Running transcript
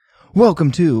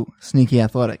Welcome to Sneaky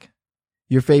Athletic,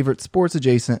 your favorite sports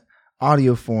adjacent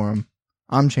audio forum.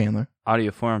 I'm Chandler.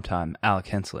 Audio forum time. Alec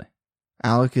Hensley.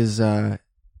 Alec is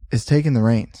taking the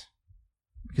reins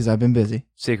because I've been busy.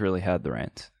 Secretly had the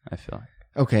reins, I feel like.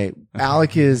 Okay,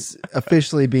 Alec is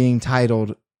officially being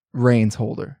titled reins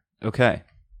holder. Okay.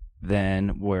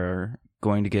 Then we're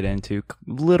going to get into a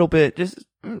little bit, just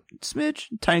smidge,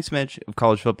 tiny smidge of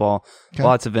college football, Okay.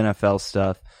 Lots of NFL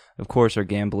stuff, of course our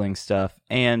gambling stuff,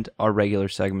 and our regular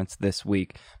segments this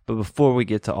week. But before we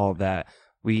get to all that,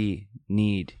 we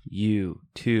need you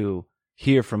to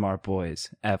hear from our boys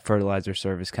at Fertilizer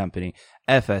Service Company,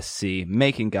 FSC,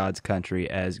 making God's country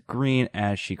as green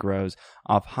as she grows,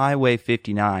 off Highway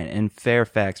 59 in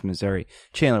Fairfax, Missouri.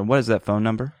 Chandler, what is that phone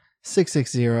number?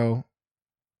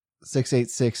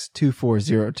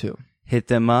 660-686-2402. Hit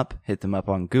them up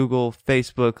on Google,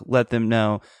 Facebook, let them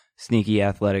know Sneaky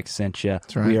Athletics sent you.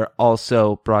 That's right. We are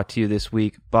also brought to you this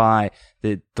week by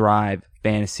the Thrive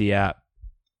Fantasy app.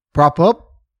 Prop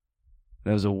up.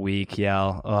 That was a weak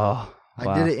yell. Oh, wow.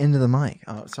 I did it into the mic.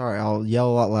 Oh, sorry. I'll yell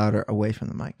a lot louder away from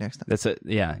the mic next time. That's it.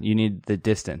 Yeah, you need the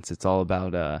distance. It's all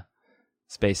about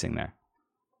spacing there.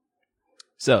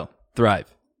 So,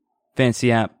 Thrive.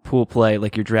 Fantasy app, pool play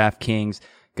like your DraftKings.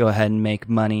 Go ahead and make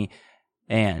money.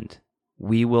 And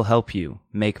we will help you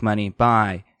make money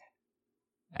by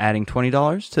adding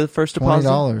 $20 to the first deposit.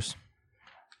 $20.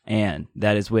 And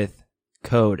that is with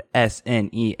code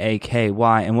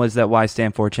SNEAKY. And what does that Y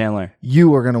stand for, Chandler?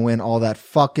 You are going to win all that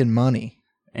fucking money.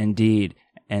 Indeed.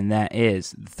 And that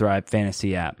is the Thrive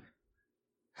Fantasy app.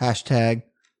 Hashtag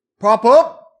prop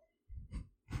up.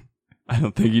 I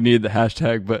don't think you need the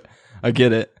hashtag, but I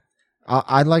get it.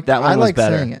 I like That one I was like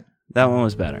better. saying it. That one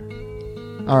was better.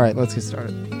 All right, let's get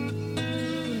started.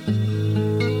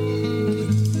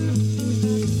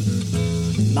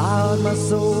 My heart, my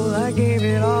soul, I gave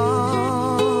it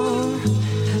all.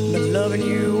 But loving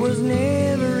you was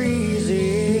never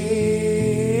easy.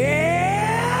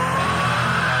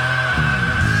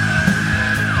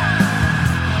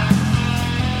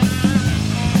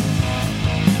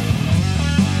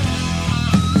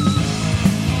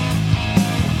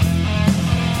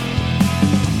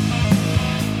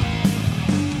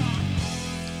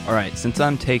 All right, since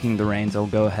I'm taking the reins, I'll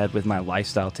go ahead with my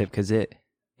lifestyle tip because it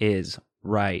is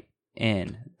right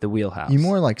in the wheelhouse. You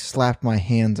more like slapped my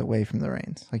hands away from the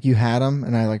reins. Like you had them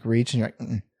and I like reached and you're like,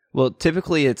 mm. Well,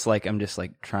 typically it's like I'm just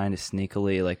like trying to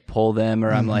sneakily like pull them,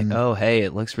 or I'm like, oh, hey,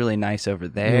 it looks really nice over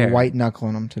there. You're white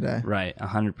knuckling them today. Right,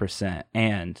 100%.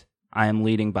 And I am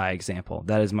leading by example.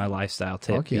 That is my lifestyle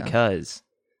tip Fuck yeah. because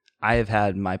I have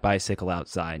had my bicycle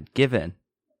outside. Given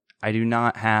I do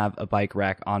not have a bike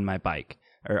rack on my bike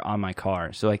or on my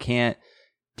car, so I can't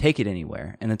take it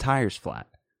anywhere, and the tire's flat.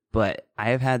 But I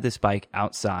have had this bike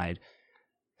outside,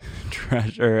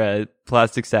 trash or a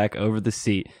plastic sack over the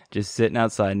seat, just sitting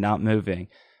outside, not moving,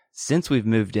 since we've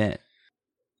moved in.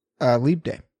 Leap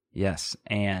day. Yes,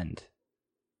 and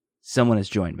someone has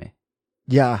joined me.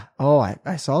 Yeah. Oh,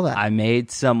 I saw that. I made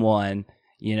someone,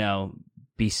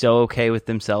 be so okay with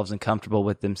themselves and comfortable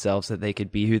with themselves that they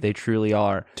could be who they truly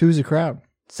are. Two's a crowd.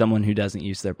 Someone who doesn't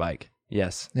use their bike.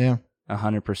 Yes, Yeah.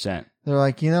 100%. They're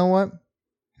like, you know what?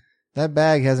 That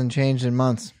bag hasn't changed in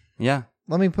months. Yeah,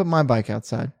 Let me put my bike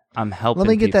outside. I'm helping Let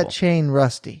me get people. that chain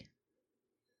rusty.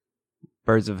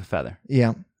 Birds of a feather.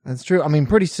 Yeah, that's true. I mean,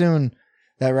 pretty soon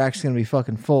that rack's going to be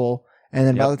fucking full. And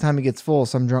then by Yep. the time it gets full,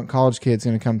 some drunk college kid's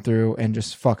going to come through and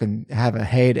just fucking have a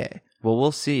heyday. Well,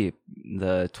 we'll see.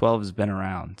 The 12 has been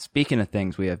around. Speaking of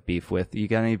things we have beef with, you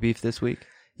got any beef this week?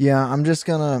 Yeah, I'm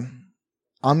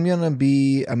going to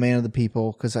be a man of the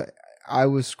people because I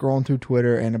was scrolling through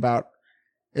Twitter and about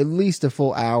at least a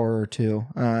full hour or two.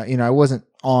 I wasn't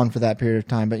on for that period of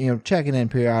time, but, checking in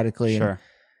periodically. Sure. And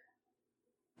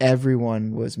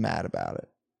everyone was mad about it.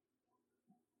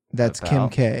 That's Kim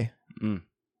About? K. Mm.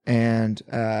 And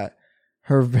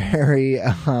her very,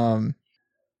 I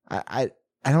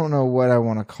don't know what I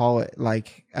want to call it.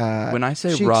 Like, When I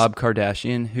say she- Rob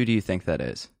Kardashian, who do you think that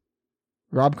is?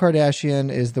 Rob Kardashian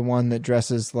is the one that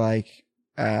dresses like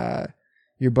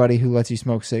your buddy who lets you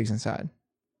smoke cigs inside.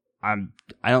 I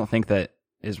don't think that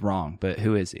is wrong, but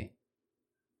who is he?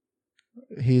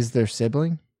 He's their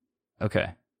sibling.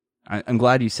 Okay. I'm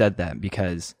glad you said that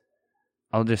because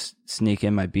I'll just sneak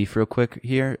in my beef real quick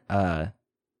here.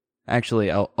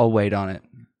 Actually, I'll wait on it.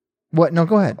 What? No,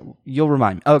 go ahead. You'll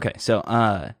remind me. Okay, so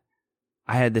I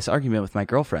had this argument with my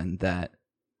girlfriend that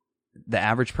the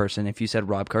average person, if you said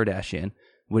Rob Kardashian,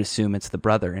 would assume it's the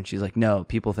brother. And she's like, no,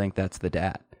 people think that's the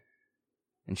dad.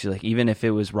 And she's like, even if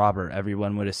it was Robert,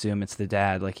 everyone would assume it's the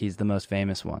dad, like he's the most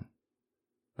famous one.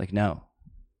 Like, no.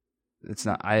 It's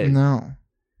not. No.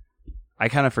 I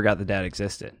kind of forgot the dad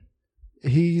existed.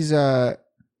 He's well,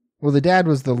 the dad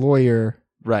was the lawyer.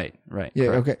 Right. Yeah,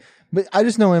 correct. okay. But I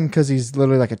just know him because he's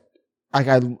literally like I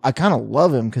kind of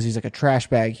love him because he's like a trash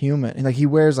bag human. And like he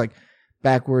wears like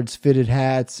backwards fitted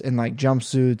hats and like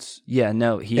jumpsuits. Yeah,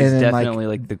 no, he's And then, definitely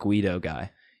like the Guido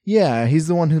guy. Yeah, he's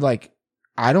the one who like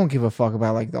I don't give a fuck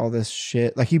about like all this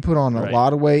shit. Like he put on a Right.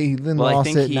 lot of weight. He then Well, I lost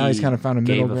think it. he Now he's kind of found a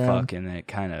middle gave a ground. fuck, and it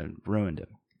kind of ruined him.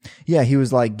 Yeah, he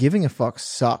was like giving a fuck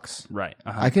sucks. Right.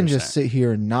 100%. I can just sit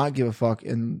here and not give a fuck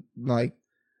and like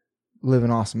live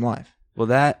an awesome life. Well,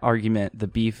 that argument, the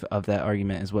beef of that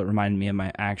argument, is what reminded me of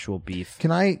my actual beef. Can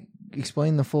I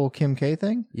explain the full Kim K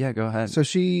thing? Yeah, go ahead. So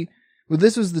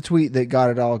this was the tweet that got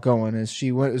it all going. Is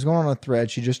it was going on a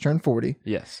thread. She just turned 40,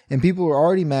 yes. and people were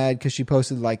already mad because she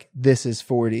posted like "This is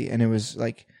 40," and it was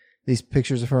like these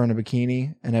pictures of her in a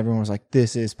bikini, and everyone was like,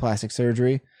 "This is plastic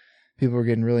surgery." People were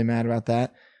getting really mad about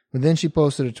that. But then she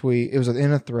posted a tweet. It was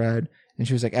in a thread, and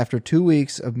she was like, "After 2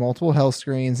 weeks of multiple health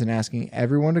screens and asking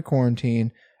everyone to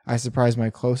quarantine, I surprised my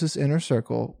closest inner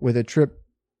circle with a trip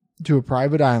to a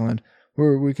private island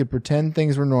where we could pretend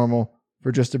things were normal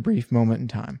for just a brief moment in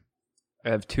time." I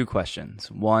have two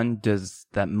questions. One, does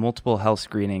that multiple health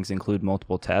screenings include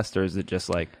multiple tests, or is it just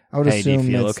like, I would hey, do you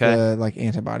assume feel it's okay? the like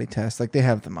antibody test. Like they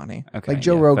have the money. Okay, Like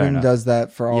Joe yeah, fair Rogan enough. does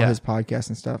that for all Yeah. his podcasts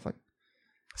and stuff. Like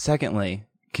Secondly,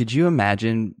 could you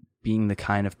imagine being the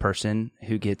kind of person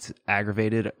who gets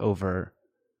aggravated over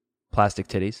plastic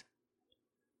titties?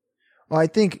 well, I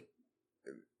think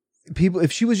people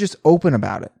if she was just open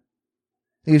about it.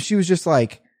 If she was just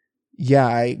like, yeah,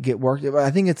 I get worked. But I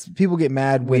think it's people get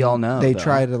mad when We all know, they though.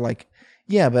 try to like,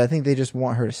 yeah, but I think they just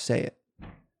want her to say it.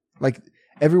 Like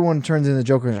everyone turns into the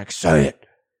Joker and is like, say it.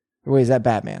 Or wait, is that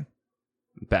Batman?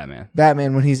 Batman.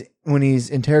 Batman when he's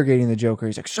interrogating the Joker,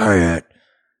 he's like, say it.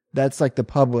 That's like the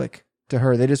public to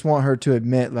her. They just want her to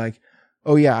admit like,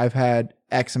 oh yeah, I've had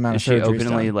X amount Is of she surgeries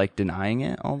openly done. like denying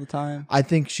it all the time? I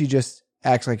think she just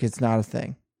acts like it's not a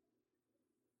thing.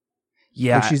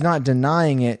 Yeah. Like she's not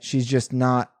denying it. She's just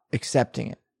not accepting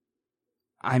it.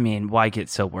 I mean, why get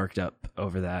so worked up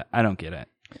over that? I don't get it.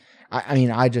 I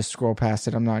mean, I just scroll past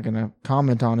it. I'm not going to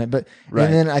comment on it. But Right.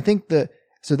 and then I think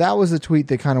so that was the tweet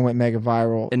that kind of went mega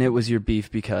viral. And it was your beef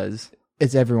because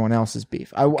It's everyone else's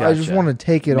beef. I just Gotcha. want to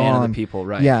take it man on. of the people,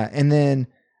 right? Yeah, and then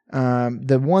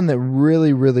the one that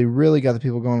really, really, really got the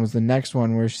people going was the next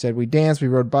one where she said, "We danced, we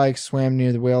rode bikes, swam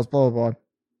near the whales, blah blah blah."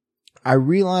 I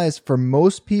realized for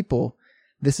most people,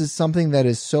 this is something that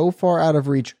is so far out of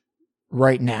reach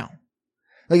right now.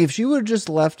 Like if she would have just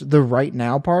left the right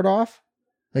now part off,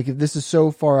 like if this is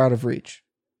so far out of reach.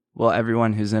 Well,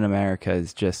 everyone who's in America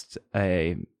is just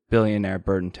a billionaire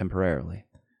burden temporarily.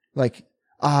 Like,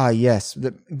 yes,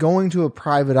 going to a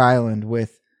private island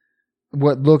with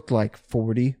what looked like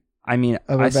 40. I mean,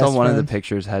 Of her I saw best one of the friends.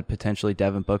 pictures had potentially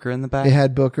Devin Booker in the back. It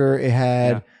had Booker. It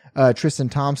had Tristan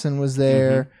Thompson was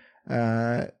there.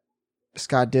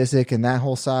 Scott Disick and that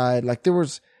whole side. Like there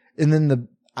was, and then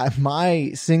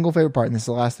my single favorite part, and this is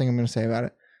the last thing I'm going to say about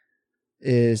it,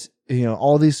 is,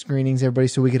 all these screenings, everybody,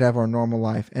 so we could have our normal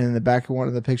life. And in the back of one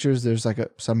of the pictures, there's like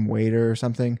some waiter or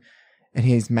something, and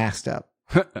he's masked up.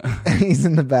 And he's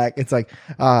in the back. It's like,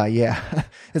 yeah.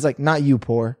 It's like, not you,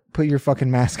 poor. Put your fucking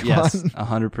mask Yes, on.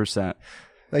 100%.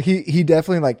 Like he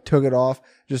definitely like took it off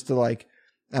just to like,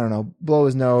 I don't know, blow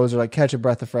his nose or like catch a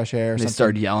breath of fresh air or They something.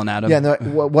 started yelling at him. Yeah, no,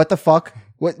 what the fuck?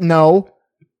 What? No.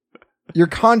 Your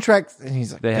contract. And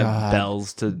he's like, They have "God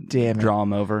bells to damn it." draw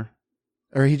him over.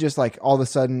 Or he just like, all of a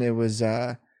sudden it was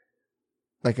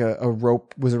like a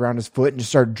rope was around his foot and just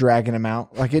started dragging him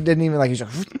out. Like it didn't even like,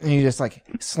 and he just like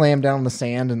slammed down on the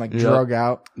sand and like Yep. drug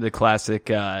out. The classic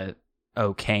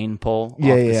cane pull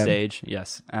Yeah, off the yeah. stage.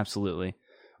 Yes, absolutely.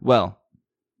 Well,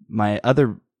 my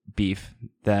other beef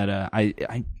that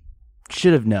I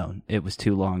should have known it was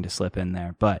too long to slip in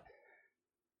there, but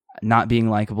not being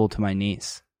likable to my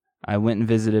niece. I went and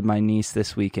visited my niece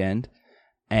this weekend,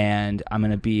 and I'm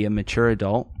going to be a mature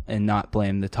adult and not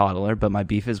blame the toddler, but my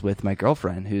beef is with my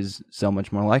girlfriend, who's so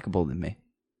much more likable than me.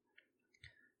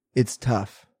 It's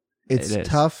tough. It's It is.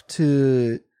 tough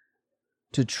to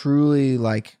truly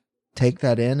like take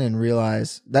that in and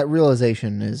realize that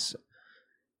realization is,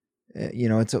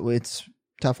 it's a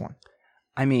tough one.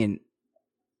 I mean,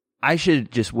 I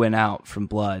should just win out from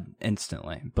blood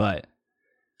instantly, but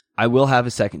I will have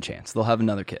a second chance. They'll have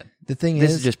another kid. The thing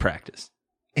This is is just practice.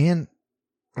 and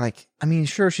like, I mean,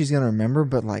 sure, she's going to remember,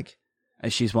 but like,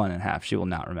 She's 1.5. She will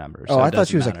not remember. Oh, so I it thought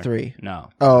she was doesn't like matter. 3. No.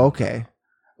 oh, okay.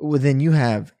 Well, then you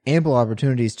have ample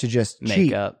opportunities to just Make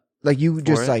cheat. up. Like you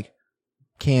just it? like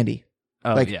candy,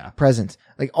 Oh, like yeah. presents,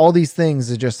 like all these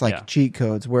things are just like Yeah. cheat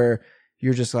codes where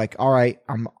you're just like, all right,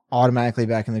 I'm automatically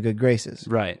back in the good graces.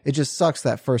 Right. It just sucks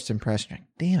that first impression. Like,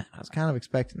 damn it, I was kind of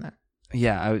expecting that.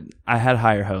 Yeah, I had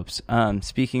higher hopes.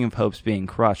 Speaking of hopes being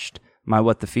crushed, my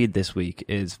what the feed this week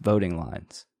is voting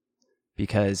lines,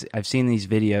 because I've seen these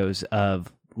videos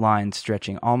of lines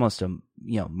stretching almost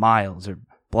miles or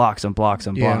blocks and blocks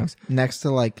and blocks next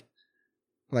to like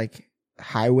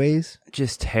highways.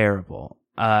 Just terrible.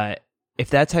 If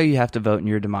that's how you have to vote in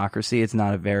your democracy, it's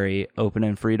not a very open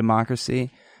and free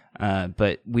democracy.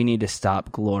 But we need to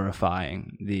stop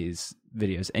glorifying these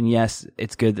videos. And yes,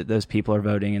 it's good that those people are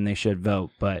voting and they should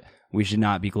vote, but we should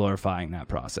not be glorifying that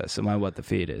process. So my what the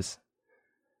feed is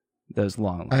those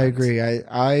long lines. I agree.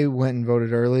 I went and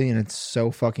voted early, and it's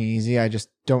so fucking easy. I just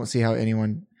don't see how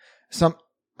anyone.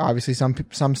 Obviously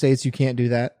some states you can't do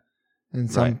that,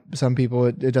 and some people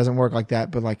it doesn't work like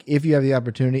that. But like if you have the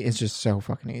opportunity, it's just so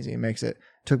fucking easy. It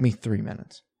took me 3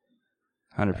 minutes.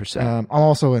 100%. I'm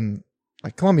also in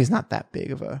like Columbia's not that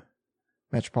big of a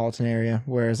metropolitan area,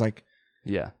 whereas like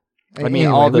yeah. I mean, anyway,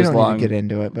 all those we don't long need to get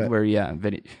into it, but where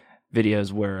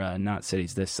videos were not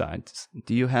cities this side.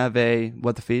 Do you have a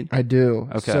what the feed? I do.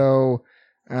 Okay. So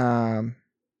last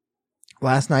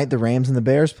night the Rams and the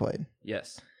Bears played.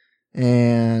 Yes.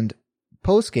 And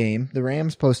post game, the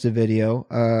Rams posted a video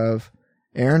of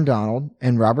Aaron Donald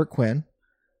and Robert Quinn,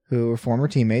 who were former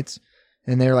teammates,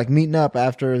 and they're like meeting up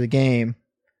after the game,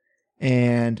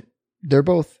 and they're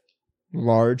both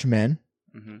large men,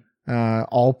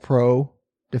 all pro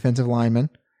defensive linemen.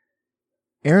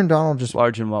 Aaron Donald just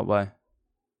large in what way?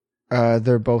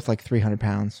 They're both like 300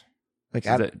 pounds. Like,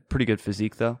 is that pretty good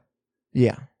physique though?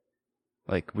 Yeah.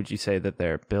 Like, would you say that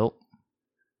they're built?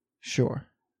 Sure.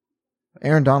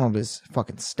 Aaron Donald is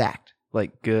fucking stacked.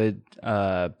 Like good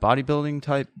bodybuilding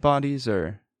type bodies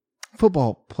or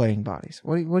football playing bodies?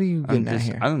 What are you getting at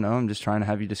here? I don't know. I'm just trying to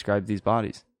have you describe these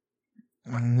bodies.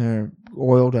 And they're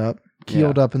oiled up,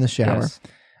 keeled up in the shower. Yes.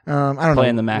 I don't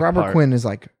Playing know. The Mac Robert part. Quinn is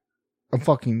like a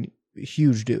fucking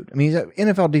huge dude. I mean, he's an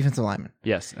NFL defensive lineman.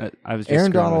 Yes, I was just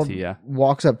Aaron screwing Donald with you, yeah.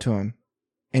 walks up to him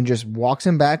and just walks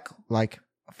him back like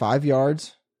 5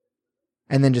 yards,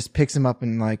 and then just picks him up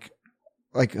and like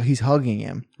he's hugging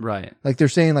him. Right. Like they're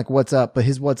saying like what's up, but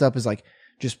his what's up is like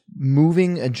just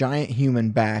moving a giant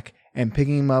human back and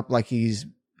picking him up like he's,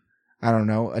 I don't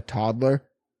know, a toddler,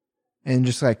 and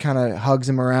just like kind of hugs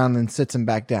him around and sits him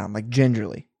back down like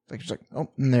gingerly. Like just like, oh,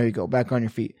 and there you go, back on your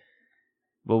feet.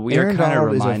 Well, we Aaron are kind of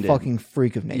Donald reminded, is a fucking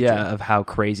freak of nature. yeah, of how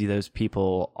crazy those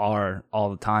people are all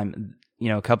the time. You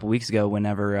know, a couple weeks ago,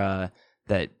 whenever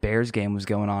that Bears game was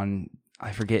going on,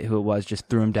 I forget who it was, just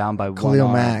threw him down by Khalil one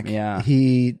arm. Mack. Yeah,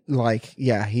 he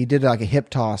did like a hip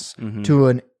toss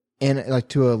to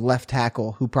a left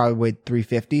tackle who probably weighed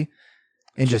 350,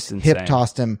 and just hip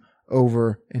tossed him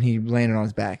over, and he landed on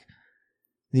his back.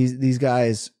 These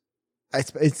guys,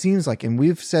 it seems like, and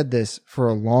we've said this for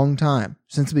a long time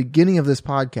since the beginning of this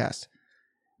podcast,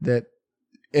 that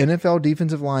NFL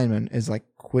defensive lineman is like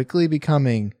quickly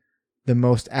becoming the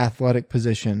most athletic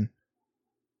position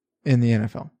in the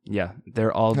NFL. Yeah,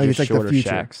 they're all Like, just it's like the shorter future.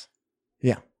 shacks.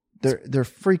 Yeah, they're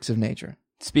freaks of nature.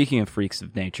 Speaking of freaks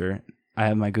of nature, I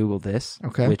have my Google this,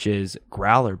 Okay. which is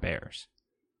growler bears.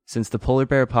 Since the polar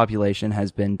bear population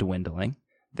has been dwindling,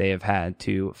 they have had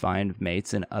to find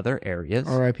mates in other areas.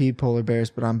 R.I.P. polar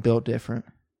bears, but I'm built different.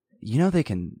 You know they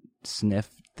can sniff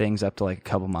things up to like a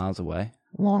couple miles away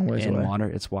Long ways in away. water.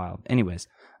 It's wild. Anyways,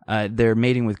 they're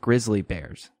mating with grizzly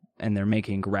bears, and they're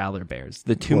making growler bears.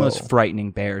 The two most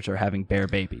frightening bears are having bear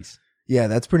babies. Yeah,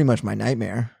 that's pretty much my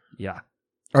nightmare. Yeah.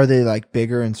 Are they like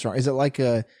bigger and strong? Is it like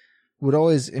what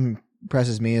always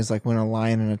impresses me is like when a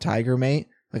lion and a tiger mate,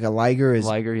 like a liger is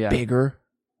yeah. bigger.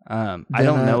 I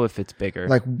don't know if it's bigger.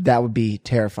 Like that would be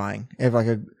terrifying. If like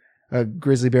a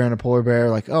grizzly bear and a polar bear,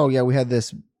 like, oh yeah, we had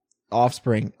this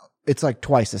offspring. It's like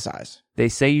twice the size. They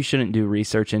say you shouldn't do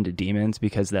research into demons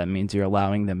because that means you're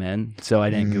allowing them in. So I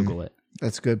didn't Google it.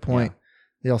 That's a good point. Yeah.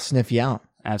 They'll sniff you out.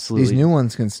 Absolutely. These new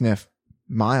ones can sniff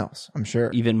miles, I'm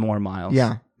sure. Even more miles.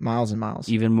 Yeah, miles and miles.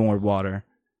 Even more water.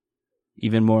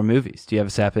 Even more movies. Do you have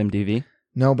a SAP MDV?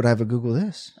 No, but I have a Google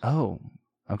this. Oh,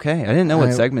 okay. I didn't know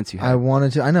what segments you had. I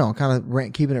wanted to. I know, kind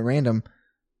of keeping it random,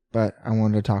 but I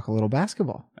wanted to talk a little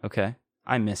basketball. Okay.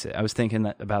 I miss it. I was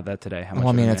thinking about that today. How much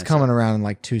well, I mean, I it's coming around in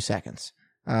like 2 seconds.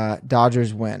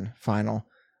 Dodgers win final.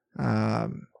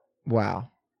 Wow.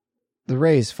 The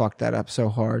Rays fucked that up so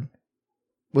hard.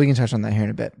 We can touch on that here in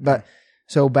a bit. But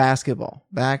so basketball,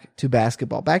 back to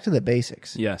the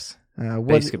basics. Yes.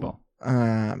 Basketball.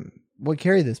 What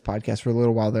carried this podcast for a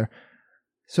little while there.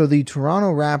 So the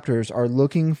Toronto Raptors are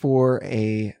looking for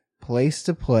a place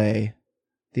to play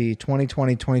the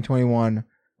 2020-2021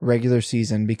 regular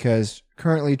season because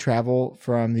currently travel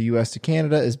from the U.S. to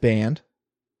Canada is banned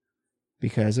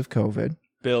because of COVID.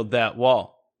 Build that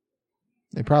wall.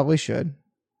 They probably should.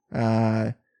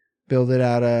 Build it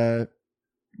out of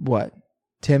what?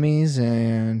 Timmy's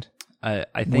and I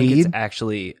think weed? it's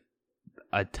actually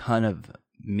a ton of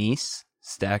meese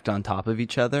stacked on top of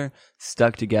each other,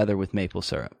 stuck together with maple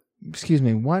syrup. excuse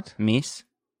me, what? Meese?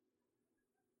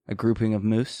 A grouping of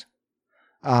moose?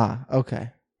 Ah,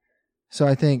 okay. So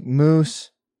I think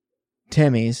Moose,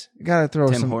 Timmy's, gotta throw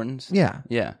Tim some Hortons? Yeah.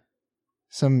 Yeah.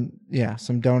 Some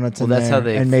donuts Well, in that's there how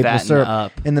they and maple fatten syrup.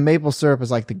 up. And the maple syrup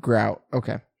is like the grout.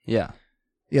 Okay. Yeah.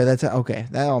 Yeah, that's okay.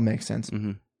 That all makes sense.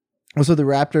 hmm Well, so the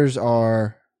Raptors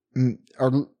are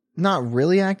not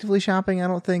really actively shopping, I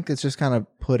don't think. It's just kind of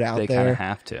put out They kind there. of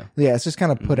have to. Yeah, it's just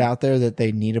kind of put Mhm. out there that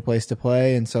they need a place to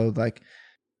play. And so, like,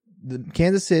 the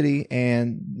Kansas City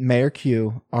and Mayor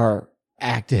Q are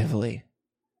actively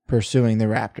pursuing the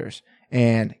Raptors.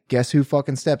 And guess who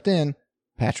fucking stepped in?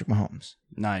 Patrick Mahomes.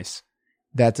 Nice.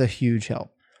 That's a huge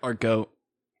help. Or goat.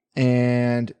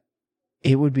 And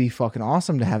it would be fucking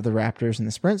awesome to have the Raptors in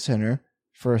the Sprint Center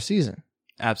for a season.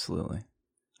 Absolutely.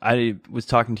 I was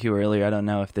talking to you earlier. I don't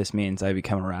know if this means I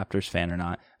become a Raptors fan or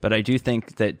not, but I do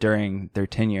think that during their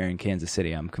tenure in Kansas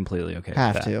City, I'm completely okay with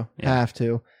that. Have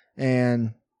to.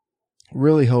 And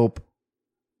really hope,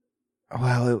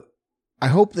 I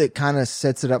hope that kind of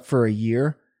sets it up for a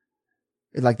year.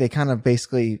 Like they kind of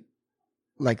basically,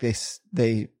 like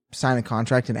they sign a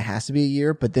contract and it has to be a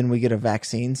year, but then we get a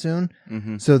vaccine soon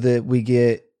Mm-hmm. so that we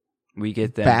get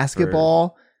them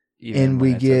basketball. even and when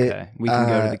we it's get, okay. We can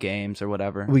go to the games or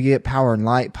whatever. We get Power and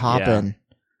Light popping. That'd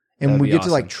And we be get to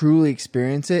like awesome. truly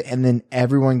experience it, and then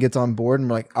everyone gets on board, and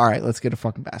we're like, all right, let's get a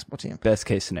fucking basketball team. Best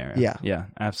case scenario. Yeah. Yeah,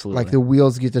 absolutely. Like the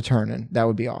wheels get to turning. That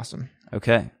would be awesome.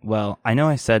 Okay. Well, I know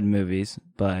I said movies,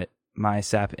 but my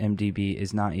SAP MDB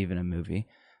is not even a movie,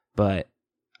 but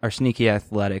our Sneaky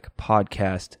Athletic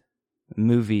podcast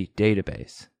movie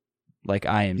database, like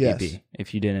IMDb, Yes.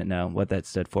 if you didn't know what that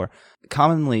stood for.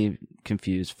 Commonly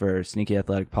confused for Sneaky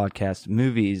Athletic podcast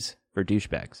movies for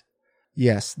douchebags.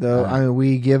 Yes, though. I mean,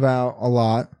 we give out a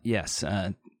lot. Yes,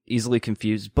 easily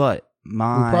confused, but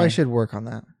my We probably should work on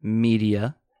that.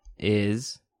 media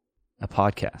is a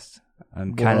podcast.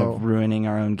 I'm kind Whoa. of ruining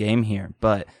our own game here,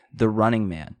 but The Running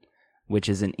Man, which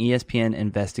is an ESPN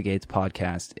Investigates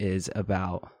podcast, is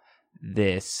about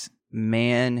this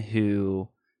man who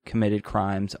committed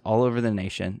crimes all over the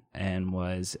nation and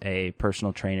was a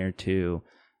personal trainer to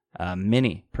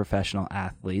many professional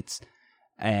athletes.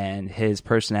 And his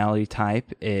personality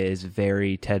type is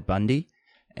very Ted Bundy,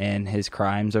 and his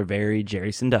crimes are very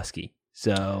Jerry Sandusky.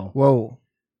 So, Whoa.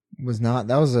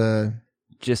 That was a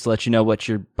just to let you know what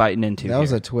you're biting into. that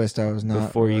was here a twist I was not.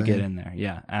 before you really- get in there.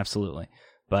 Yeah, absolutely.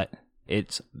 But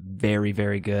it's very,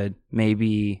 very good.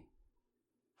 Maybe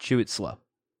chew it slow.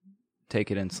 Take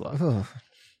it in slow. Ugh.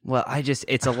 Well,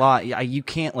 it's a lot. You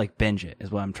can't like binge it, is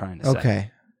what I'm trying to say.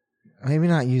 Okay. Maybe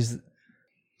not use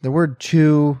the word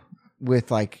chew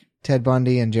with like Ted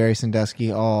Bundy and Jerry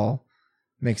Sandusky all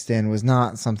mixed in was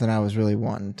not something I was really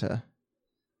wanting to.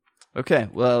 Okay,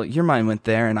 well, your mind went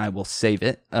there, and I will save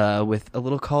it with a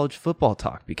little college football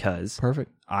talk because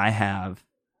Perfect. I have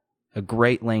a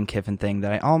great Lane Kiffin thing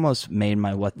that I almost made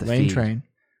my what the Lane feed. train.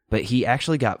 But he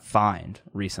actually got fined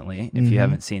recently, if you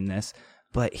haven't seen this.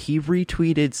 But he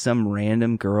retweeted some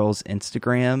random girl's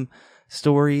Instagram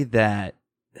story that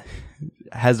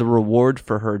has a reward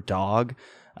for her dog.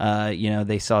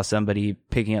 They saw somebody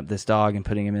picking up this dog and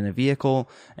putting him in a vehicle,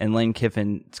 and Lane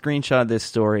Kiffin screenshot this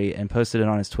story and posted it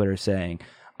on his Twitter saying,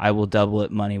 "I will double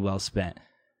it, money well spent."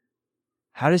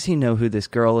 How does he know who this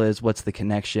girl is? What's the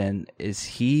connection? Is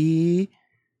he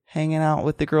hanging out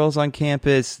with the girls on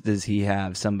campus? Does he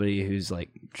have somebody who's like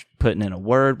putting in a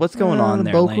word? What's going on the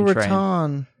there, Boca Lane Train?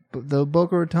 Raton, the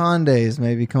Boca Raton days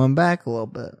may be coming back a little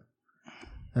bit.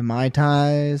 The Mai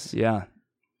Tais, Yeah.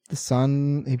 the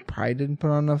sun. He probably didn't put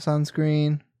on enough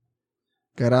sunscreen.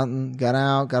 Got a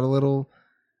little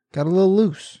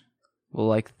loose. Well,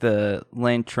 like the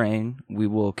Lane Train, we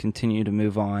will continue to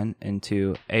move on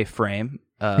into a frame.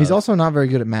 He's also not very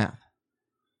good at math,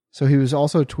 so he was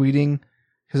also tweeting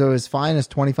because his fine is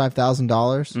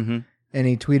 $25,000, Mhm. and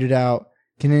he tweeted out,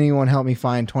 "Can anyone help me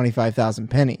find 25,000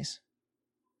 pennies?"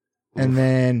 And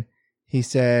then he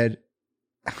said,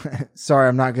 "Sorry,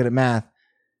 I'm not good at math.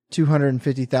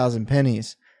 250,000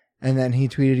 pennies." And then he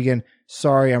tweeted again,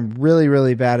 "Sorry, I'm really,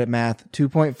 really bad at math.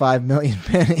 2.5 million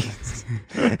pennies."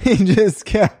 He just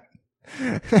kept.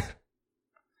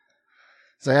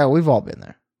 So yeah, we've all been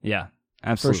there. Yeah,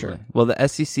 absolutely. sure. Well, the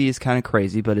SEC is kind of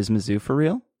crazy, but is Mizzou for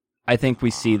real? I think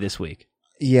we see this week.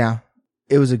 Yeah.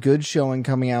 it was a good showing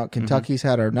coming out. Kentucky's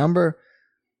had our number.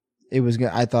 It was good.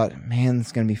 I thought, man,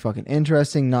 it's going to be fucking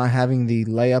interesting not having the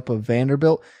layup of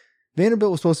Vanderbilt.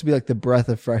 Vanderbilt was supposed to be like the breath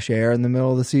of fresh air in the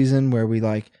middle of the season where we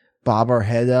like bob our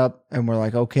head up and we're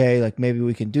like, okay, like maybe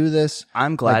we can do this.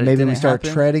 I'm glad like, it maybe didn't we start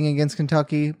happen. treading against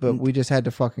Kentucky, but we just had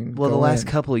to fucking Well, go the last in.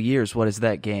 couple of years, what has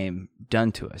that game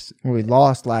done to us? Well, we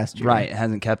lost last year. Right. It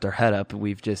hasn't kept our head up.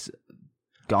 We've just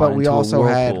gone But we into also a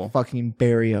had whirlpool. fucking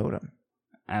Barry Odom.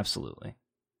 Absolutely.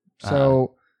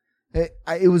 So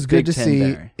it was good Big to Ten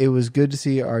see. Barry. It was good to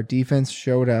see our defense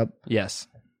showed up. Yes.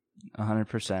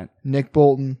 100%. Nick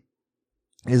Bolton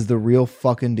is the real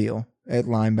fucking deal at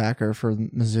linebacker for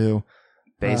Mizzou.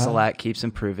 Basilak keeps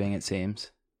improving, it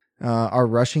seems. Our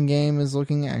rushing game is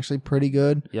looking actually pretty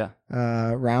good. Yeah.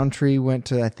 Roundtree went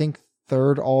to, I think,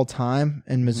 third all time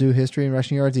in Mizzou Mm-hmm. history in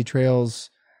rushing yards. He trails,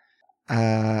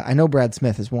 I know Brad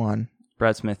Smith is one.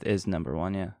 Brad Smith is number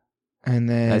one, yeah. And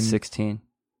then, At 16.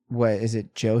 what is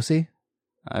it, Josie?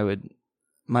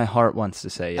 My heart wants to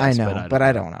say yes, I know, but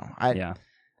I don't know.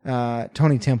 Yeah.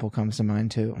 Tony Temple comes to mind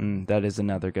too. That is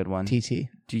another good one. TT.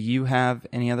 Do you have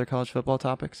any other college football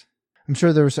topics? I'm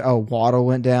sure there was, Waddle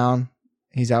went down.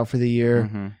 He's out for the year.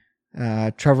 Mm-hmm.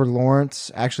 Trevor Lawrence,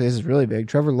 actually, this is really big.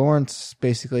 Trevor Lawrence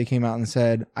basically came out and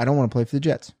said, I don't want to play for the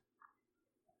Jets.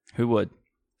 Who would?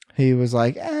 He was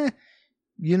like, anything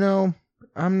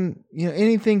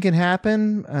can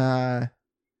happen. The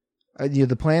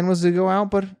plan was to go out,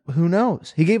 but who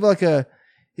knows? He gave like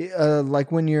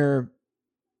like when you're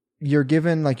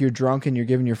given, like you're drunk and you're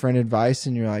giving your friend advice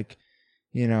and you're like,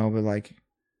 but like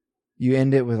you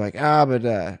end it with like,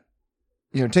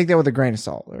 take that with a grain of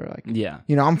salt. Or like, Yeah.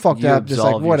 I'm fucked You up. Just like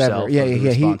absolve whatever. yourself Yeah, of the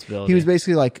yeah. He responsibility. was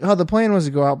basically like, oh, the plan was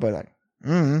to go out, but like,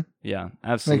 Yeah, like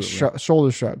absolutely.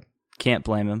 shoulder shrug. Can't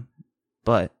blame him.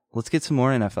 But let's get some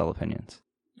more NFL opinions.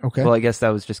 Okay. Well, I guess that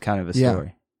was just kind of a Yeah.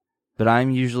 story. But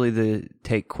I'm usually the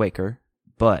take Quaker.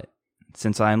 But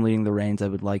since I'm leading the reins, I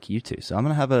would like you to. So I'm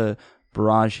going to have a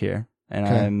barrage here. And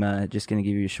Okay. I'm just going to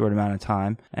give you a short amount of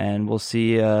time. And we'll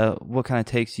see what kind of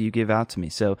takes you give out to me.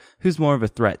 So who's more of a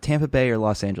threat, Tampa Bay or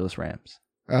Los Angeles Rams?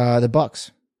 The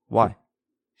Bucks. Why?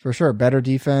 For sure. Better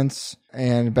defense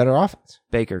and better offense.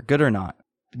 Baker, good or not?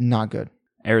 Not good.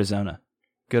 Arizona,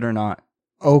 good or not?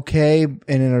 Okay, and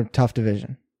in a tough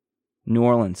division. New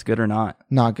Orleans, good or not?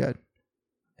 Not good.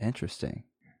 Interesting.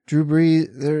 Drew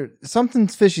Brees,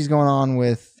 something's fishy's going on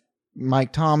with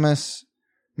Michael Thomas,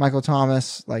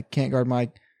 like can't guard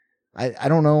Mike. I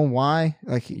don't know why.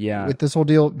 Like with this whole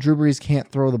deal, Drew Brees can't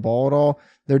throw the ball at all.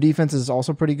 Their defense is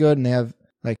also pretty good, and they have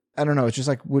like I don't know. It's just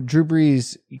like with Drew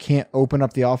Brees, you can't open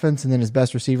up the offense, and then his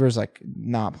best receiver is like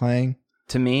not playing.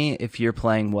 To me, if you're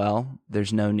playing well,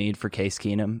 there's no need for Case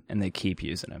Keenum, and they keep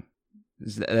using him.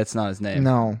 That's not his name.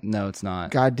 No, it's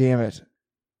not. God damn it!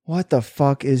 What the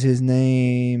fuck is his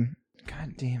name?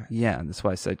 God damn it! Yeah, that's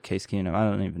why I said Case Keenum. I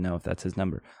don't even know if that's his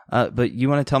number. But you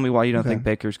want to tell me why you don't think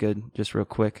Baker's good? Just real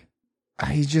quick.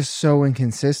 He's just so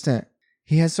inconsistent.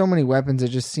 He has so many weapons. It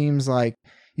just seems like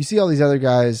you see all these other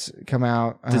guys come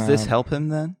out. Does this help him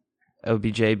then?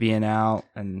 OBJ being out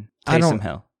and Taysom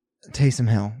Hill. Taysom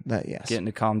Hill, that yes. Getting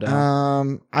to calm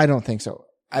down. I don't think so.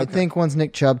 I think once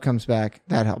Nick Chubb comes back,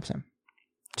 that helps him.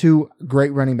 2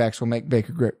 great running backs will make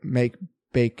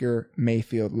Baker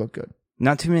Mayfield look good.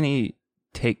 Not too many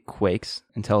take Quakes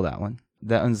until that one.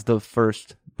 That one's the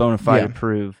first bona fide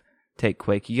approved take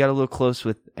Quake. You got a little close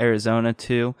with Arizona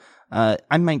too. I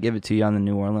might give it to you on the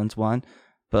New Orleans one,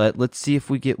 but let's see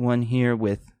if we get one here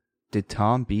with, did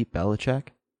Tom beat Belichick?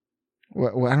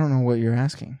 Well, I don't know what you're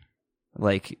asking.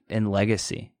 Like in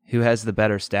legacy, who has the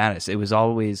better status? It was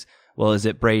always, well, is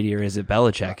it Brady or is it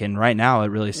Belichick? And right now,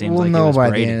 it really seems like it was by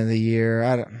Brady. the end of the year.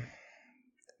 I don't.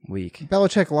 Weak.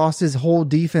 Belichick lost his whole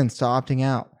defense to opting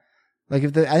out. Like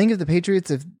if the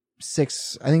Patriots, if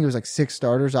 6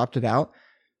 starters opted out,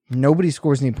 nobody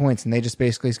scores any points, and they just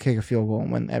basically kick a field goal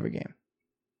and win every game.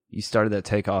 You started that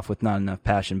takeoff with not enough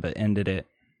passion, but ended it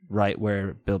right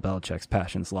where Bill Belichick's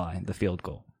passions lie, the field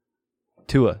goal.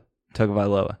 Tua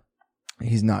Tagovailoa.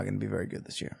 He's not going to be very good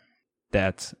this year.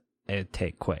 That's a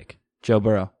take Quake. Joe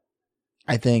Burrow.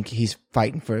 I think he's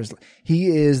fighting for his. He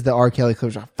is the R. Kelly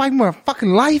Clippers. Fighting for a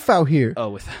fucking life out here. Oh,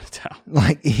 without a doubt.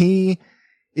 Like he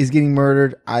is getting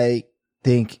murdered. I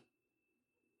think.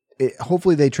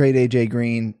 Hopefully they trade AJ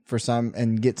Green for some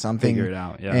and get something. Figure it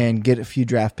out, yeah. And get a few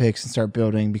draft picks and start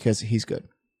building because he's good.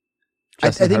 I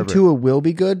Justin think Herbert. Tua will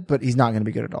be good, but he's not going to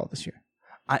be good at all this year.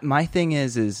 My thing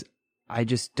is I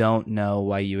just don't know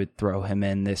why you would throw him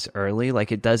in this early.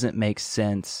 Like, it doesn't make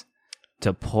sense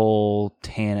to pull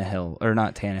Tannehill, or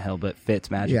not Tannehill, but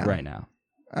Fitzmagic right now.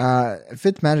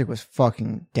 Fitzmagic was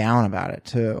fucking down about it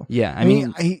too. Yeah, I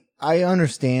mean I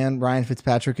understand Ryan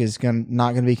Fitzpatrick is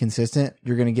not going to be consistent.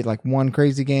 You're going to get like one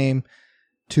crazy game,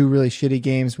 2 really shitty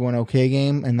games, 1 okay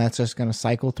game, and that's just going to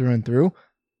cycle through and through.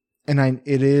 And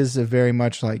it is a very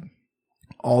much like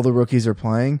all the rookies are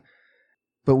playing.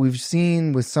 But we've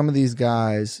seen with some of these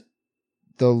guys,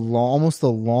 almost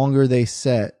the longer they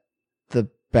set, the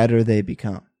better they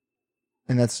become.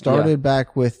 And that started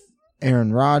back with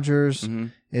Aaron Rodgers. Mm-hmm.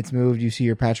 It's moved. You see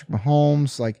your Patrick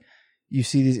Mahomes. Like you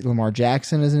see these Lamar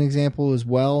Jackson as an example as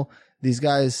well. These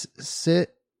guys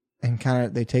sit and kind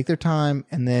of they take their time,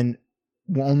 and then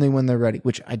only when they're ready.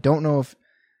 Which I don't know if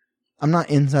I'm not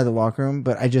inside the locker room,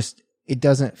 but it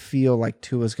doesn't feel like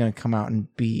Tua's going to come out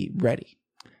and be ready.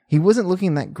 He wasn't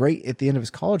looking that great at the end of his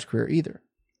college career either.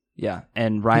 Yeah,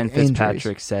 and Ryan Injuries.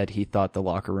 Fitzpatrick said he thought the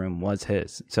locker room was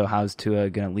his. So how's Tua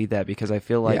going to lead that? Because I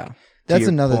feel like that's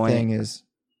another thing is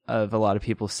of a lot of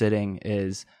people sitting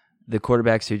is the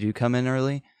quarterbacks who do come in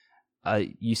early.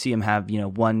 You see them have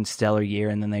one stellar year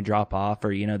and then they drop off,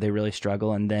 or they really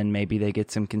struggle, and then maybe they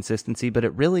get some consistency. But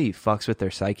it really fucks with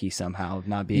their psyche somehow of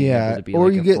not being able to be or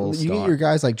like you a get full you star. get your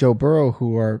guys like Joe Burrow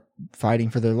who are fighting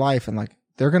for their life, and like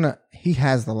he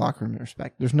has the locker room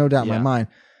respect. There's no doubt in my mind.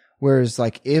 Whereas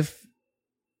like if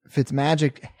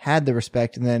Fitzmagic had the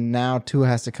respect, and then now Tua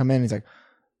has to come in, he's like,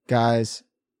 guys,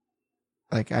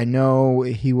 like I know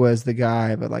he was the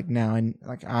guy, but like now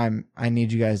I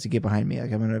need you guys to get behind me.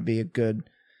 Like I'm gonna be a good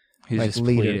He's like just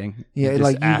leader. pleading. Yeah, Just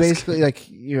like you ask. basically like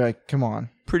you're like, come on.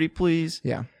 Pretty please.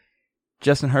 Yeah.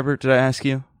 Justin Herbert, did I ask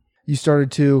you? You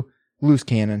started to loose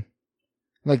cannon.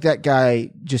 Like that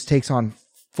guy just takes on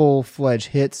full-fledged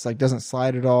hits, like doesn't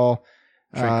slide at all.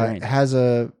 Trent Green. Has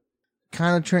a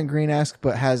kind of Trent Green-esque,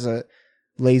 but has a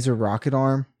laser rocket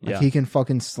arm. Like he can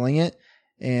fucking sling it,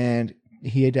 and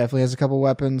he definitely has a couple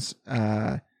weapons.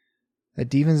 That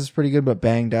defense is pretty good, but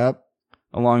banged up.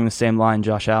 Along the same line,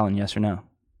 Josh Allen, yes or no?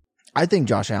 I think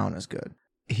Josh Allen is good.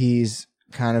 He's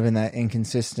kind of in that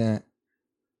inconsistent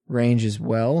range as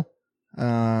well.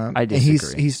 I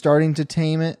disagree. And he's starting to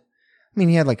tame it. I mean,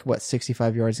 he had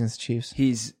 65 yards against the Chiefs.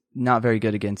 He's not very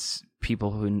good against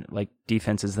people who like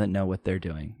defenses that know what they're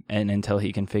doing. And until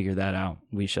he can figure that out,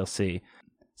 we shall see.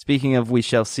 Speaking of we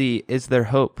shall see, is there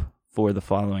hope for the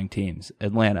following teams?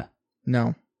 Atlanta.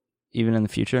 No, Even in the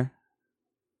future?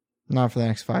 not for the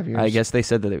next 5 years. I guess they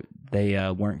said that they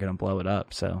weren't going to blow it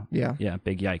up. So, Yeah.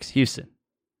 big yikes. Houston.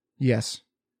 Yes.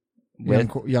 With?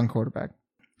 Young quarterback.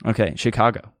 Okay,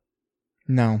 Chicago.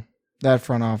 No, that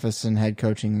front office and head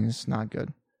coaching is not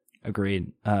good.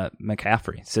 Agreed.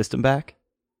 McCaffrey. System back?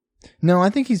 No, I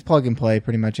think he's plug and play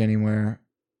pretty much anywhere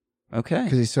Okay.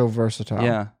 because he's so versatile.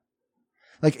 Yeah.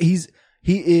 Like he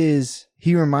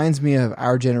reminds me of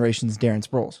our generation's Darren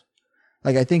Sproles.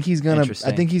 Like I think he's gonna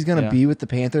Interesting. be with the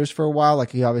Panthers for a while.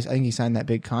 Like I think he signed that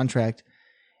big contract,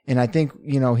 and I think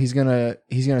he's gonna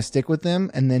stick with them,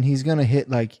 and then he's gonna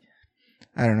hit I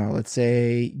don't know, let's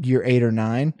say year 8 or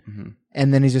 9,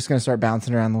 and then he's just gonna start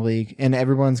bouncing around the league, and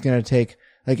everyone's gonna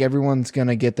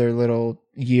get their little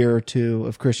year or two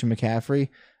of Christian McCaffrey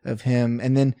of him,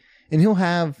 and he'll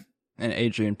have An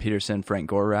Adrian Peterson, Frank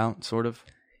Gore route, sort of.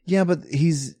 Yeah, but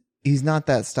he's not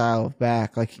that style of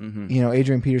back. Like,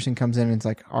 Adrian Peterson comes in and it's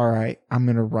like, all right, I'm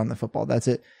going to run the football. That's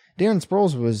it. Darren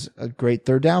Sproles was a great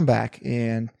third down back.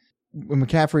 And with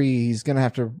McCaffrey, he's going to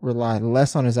have to rely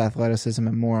less on his athleticism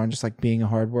and more on just being a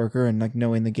hard worker and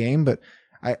knowing the game. But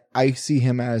I see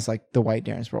him as the white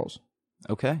Darren Sproles.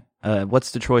 Okay.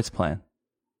 What's Detroit's plan?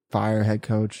 Fire head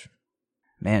coach.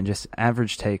 Man, just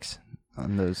average takes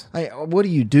on those. What do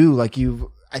you do?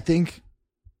 I think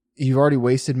you've already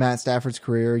wasted Matt Stafford's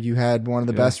career. You had one of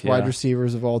the best wide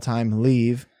receivers of all time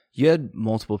leave. You had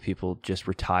multiple people just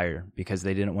retire because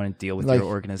they didn't want to deal with your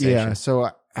organization. Yeah, so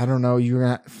I don't know. You're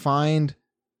going to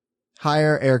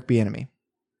hire Eric Bieniemy.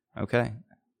 Okay.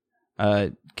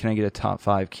 Can I get a top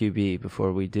 5 QB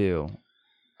before we do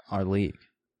our league?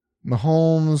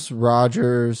 Mahomes,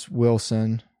 Rodgers,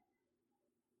 Wilson.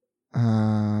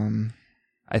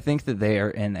 I think that they are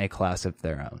in a class of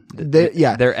their own.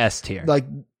 They're S tier.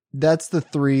 That's the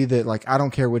 3 that I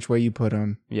don't care which way you put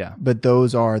them. Yeah. But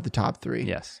those are the top 3.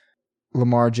 Yes.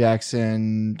 Lamar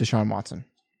Jackson, Deshaun Watson.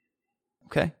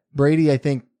 Okay. Brady, I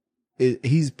think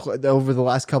he's over the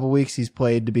last couple weeks. He's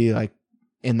played to be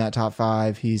in that top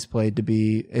 5. He's played to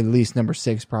be at least number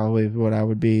 6, probably what I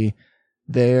would be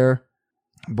there.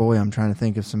 Boy, I'm trying to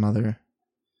think of some other.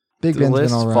 Big The Ben's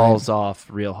list been all right. falls off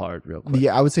real hard, real quick.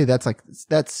 Yeah, I would say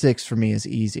that's 6 for me is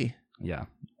easy. Yeah.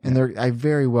 And I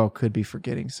very well could be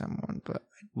forgetting someone, but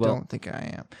I don't think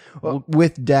I am. Well,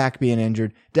 with Dak being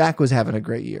injured, Dak was having a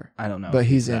great year. I don't know. But if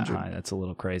he's that injured. high. That's a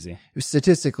little crazy.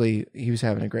 Statistically, he was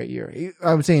having a great year.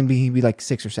 I would say he'd be like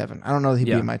 6 or 7. I don't know that he'd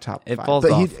be in my top It 5. falls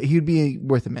but off. he'd be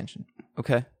worth a mention.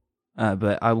 Okay.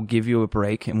 But I will give you a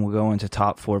break, and we'll go into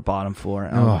top 4, bottom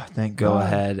 4. Thank Go God.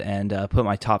 ahead and put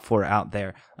my top 4 out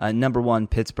there. Number 1,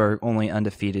 Pittsburgh, only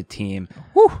undefeated team.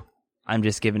 Whew. I'm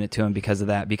just giving it to him because of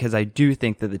that, because I do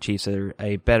think that the Chiefs are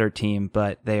a better team,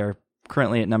 but they are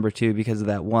currently at number 2 because of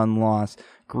that one loss.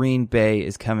 Green Bay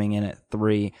is coming in at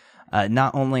 3.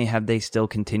 Not only have they still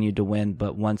continued to win,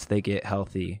 but once they get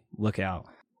healthy, look out.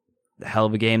 The hell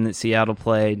of a game that Seattle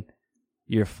played.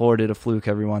 You're afforded a fluke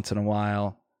every once in a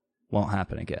while. Won't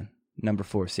happen again. Number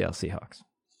 4, Seattle Seahawks.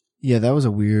 Yeah, that was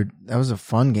a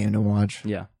fun game to watch,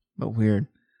 Yeah, but weird.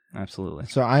 absolutely.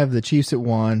 So I have the Chiefs at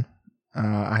 1.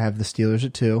 I have the Steelers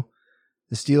at 2.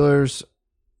 The Steelers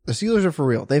are for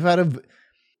real. They've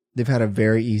had a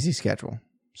very easy schedule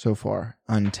so far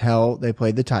until they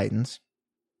played the Titans,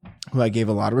 who I gave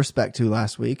a lot of respect to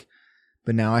last week,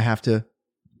 but now I have to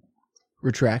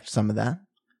retract some of that.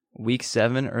 Week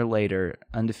 7 or later,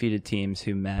 undefeated teams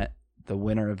who met, the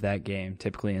winner of that game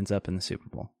typically ends up in the Super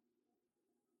Bowl.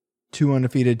 2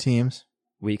 undefeated teams.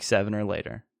 Week 7 or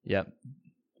later. Yep.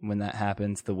 When that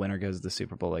happens, the winner goes to the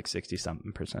Super Bowl like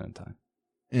 60-something % of the time.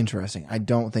 Interesting. I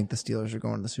don't think the Steelers are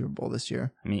going to the Super Bowl this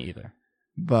year, Me either.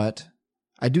 but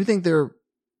I do think they're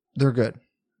good.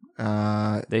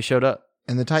 They showed up.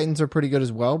 And the Titans are pretty good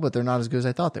as well, but they're not as good as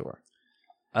I thought they were.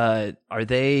 Are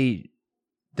they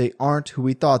They aren't who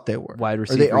we thought they were. wide Or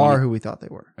receiver? they are who we thought they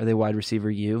were. Are they wide receiver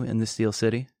U in the Steel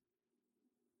City?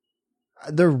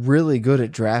 They're really good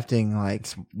at drafting like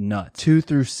It's nuts. 2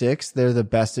 through 6. They're the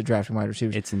best at drafting wide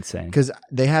receivers. It's insane. Because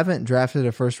they haven't drafted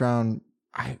a first round.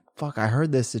 I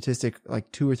heard this statistic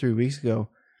like 2 or 3 weeks ago.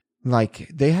 Like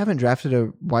they haven't drafted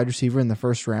a wide receiver in the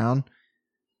first round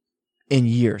in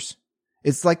years.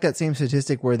 It's like that same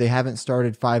statistic where they haven't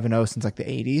started 5-0 since like the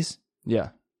 80s. Yeah.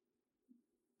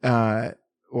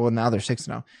 Well, now they're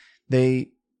 6-0. They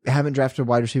haven't drafted a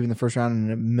wide receiver in the first round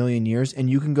in a million years, and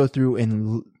you can go through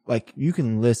and like you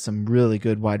can list some really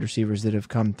good wide receivers that have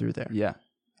come through there. Yeah.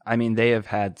 I mean, they have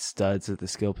had studs at the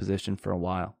skill position for a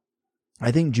while.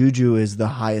 I think Juju is the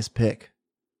highest pick,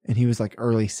 and he was like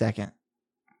early second.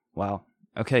 Wow.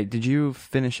 Okay. Did you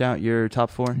finish out your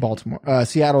top 4? Baltimore,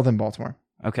 Seattle, then Baltimore.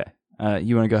 Okay.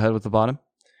 You want to go ahead with the bottom?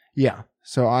 Yeah.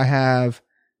 So I have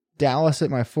Dallas at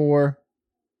my 4.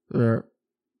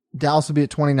 Dallas will be at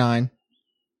 29.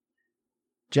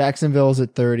 Jacksonville's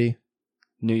at 30.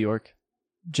 New York.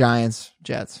 Giants,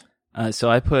 Jets. So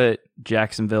I put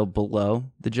Jacksonville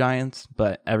below the Giants,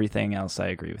 but everything else I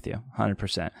agree with you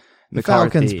 100%. The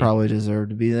Falcons probably deserve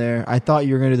to be there. I thought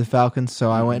you were going to do the Falcons, so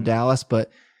I went Dallas,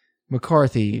 but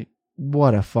McCarthy,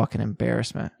 what a fucking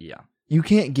embarrassment. Yeah. You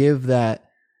can't give that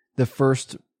the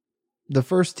first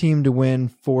team to win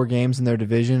 4 games in their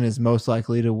division is most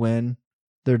likely to win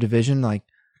their division. Like,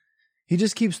 he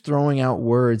just keeps throwing out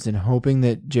words and hoping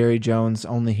that Jerry Jones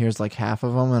only hears like half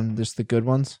of them and just the good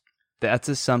ones. That's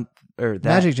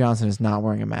Magic Johnson is not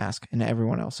wearing a mask, and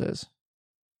everyone else is.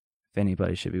 If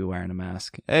anybody should be wearing a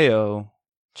mask. Ayo.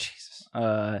 Jesus.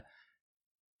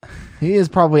 He is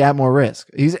probably at more risk.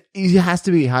 He has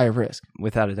to be higher risk.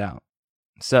 Without a doubt.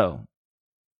 So,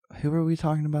 who are we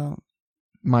talking about?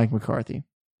 Mike McCarthy.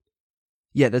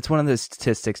 Yeah, that's one of the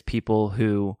statistics people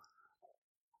who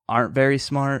aren't very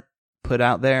smart put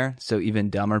out there. So even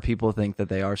dumber people think that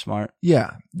they are smart.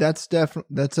 Yeah, that's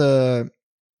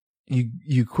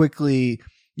you quickly,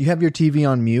 you have your TV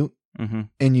on mute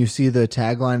and you see the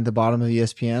tagline at the bottom of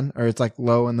ESPN, or it's like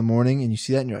low in the morning, and you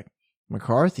see that and you're like,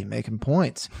 McCarthy making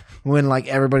points. When like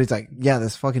everybody's like, yeah,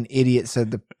 this fucking idiot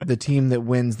said the team that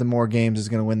wins the more games is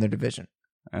going to win their division.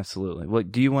 Absolutely. Well,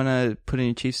 do you want to put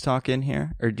any Chiefs talk in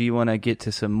here, or do you want to get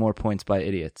to some more points by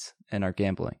idiots and our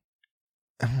gambling?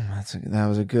 That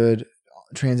was a good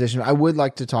transition. I would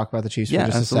like to talk about the Chiefs for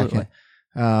just absolutely.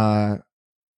 a second.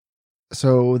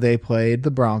 So they played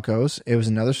the Broncos. It was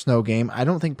another snow game. I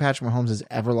don't think Patrick Mahomes has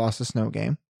ever lost a snow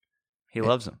game. He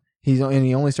loves them. He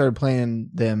only started playing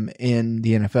them in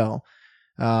the NFL.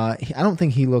 I don't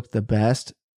think he looked the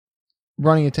best.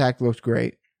 Running attack looked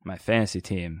great. My fantasy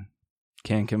team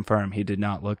can confirm he did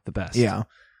not look the best. Yeah.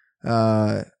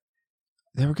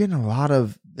 They were getting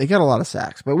they got a lot of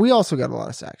sacks, but we also got a lot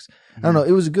of sacks. I don't know.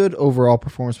 It was a good overall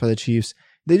performance by the Chiefs.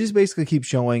 They just basically keep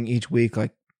showing each week,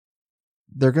 like,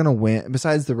 they're going to win.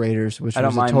 Besides the Raiders, which I don't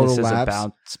was mind a total this as lapse. a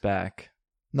bounce back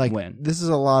win. This is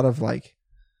a lot of like,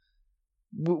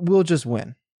 we'll just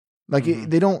win. Like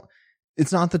they don't.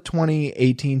 it's not the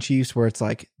 2018 Chiefs where it's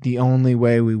like the only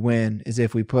way we win is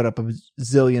if we put up a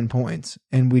zillion points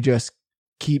and we just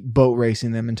keep boat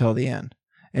racing them until the end.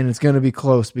 And it's going to be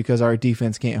close because our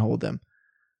defense can't hold them.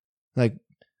 Like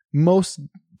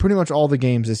pretty much all the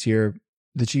games this year,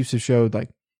 the Chiefs have showed like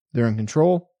they're in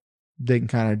control. They can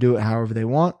kind of do it however they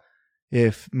want.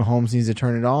 If Mahomes needs to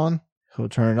turn it on, he'll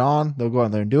turn it on. They'll go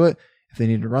out there and do it. If they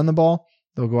need to run the ball,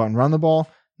 they'll go out and run the ball.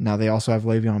 Now they also have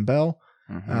Le'Veon Bell.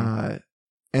 Mm-hmm.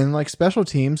 And like special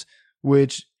teams,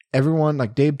 which everyone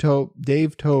like Dave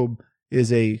Tobe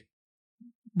is a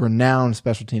renowned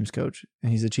special teams coach, and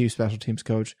he's a chief special teams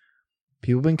coach.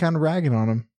 People have been kind of ragging on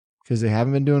him because they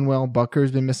haven't been doing well.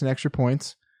 Butker's been missing extra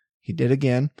points. He did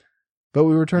again, but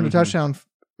we returned a touchdown.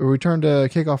 We returned a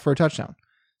kickoff for a touchdown.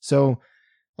 So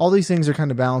all these things are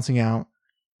kind of balancing out.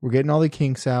 We're getting all the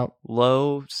kinks out.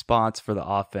 Low spots for the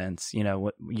offense, you know,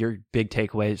 what your big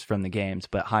takeaways from the games,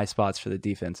 but high spots for the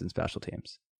defense and special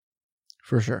teams.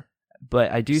 For sure.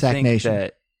 But I do Sack think Nation.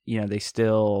 that, you know, they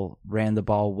still ran the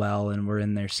ball well and were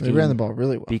in their scheme. They ran the ball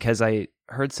really well. Because I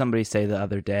heard somebody say the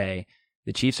other day,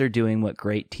 the Chiefs are doing what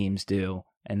great teams do,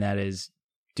 and that is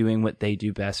doing what they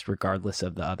do best regardless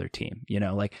of the other team. You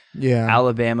know, like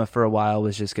Alabama for a while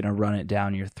was just going to run it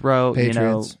down your throat. Patriots. You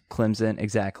know, Clemson,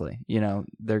 exactly. You know,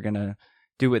 they're going to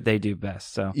do what they do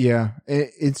best. So yeah,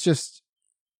 it's just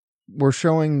we're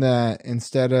showing that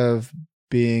instead of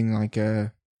being like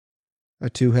a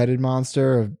two-headed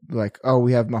monster of like, oh,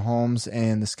 we have Mahomes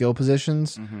and the skill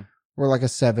positions, we're like a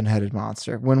seven-headed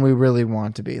monster when we really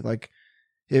want to be. Like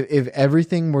if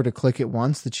everything were to click at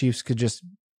once, the Chiefs could just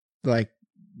like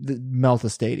melt a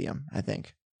stadium, I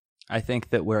think. I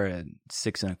think that we're a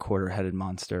 6.25 headed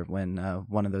monster when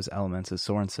one of those elements is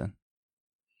Sorensen.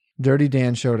 Dirty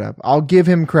Dan showed up. I'll give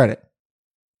him credit.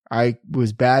 I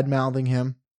was bad-mouthing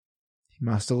him. He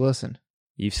must have listened.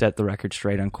 You've set the record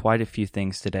straight on quite a few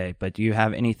things today, but do you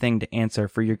have anything to answer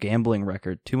for your gambling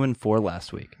record? 2-4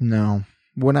 last week. No.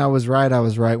 When I was right, I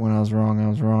was right. When I was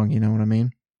wrong. You know what I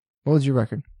mean? What was your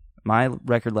record? My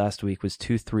record last week was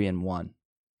 2-3-1.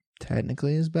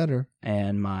 Technically is better.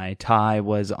 And my tie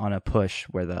was on a push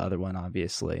where the other one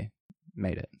obviously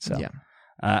made it. So yeah.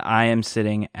 I am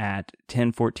sitting at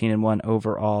 10-14-1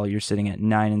 overall. You're sitting at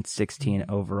 9-16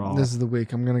 overall. This is the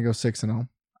week. I'm going to go 6-0.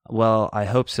 Well, I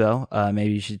hope so.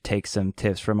 Maybe you should take some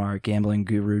tips from our gambling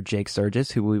guru, Jake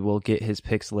Sturgis, who we will get his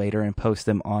picks later and post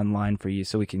them online for you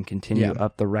so we can continue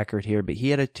up the record here. But he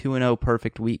had a 2-0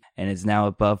 perfect week and is now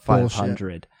above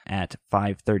 500 at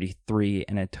 533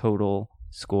 and a total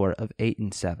score of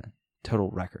 8-7. Total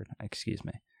record, excuse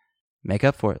me. Make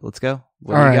up for it. Let's go.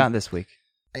 What do you got this week?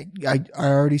 I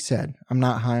already said I'm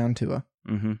not high on Tua.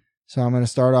 Mm-hmm. So I'm going to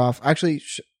start off. Actually,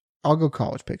 I'll go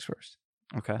college picks first.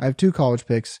 Okay. I have two college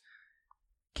picks.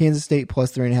 Kansas State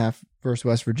plus 3.5 versus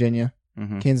West Virginia.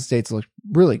 Mm-hmm. Kansas State's looked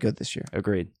really good this year.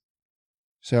 Agreed.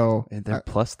 So they're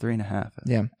plus 3.5.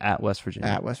 Yeah. At West Virginia.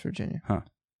 At West Virginia. Huh.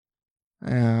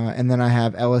 And then I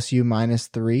have LSU minus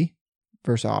 3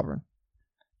 versus Auburn.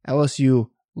 LSU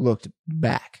looked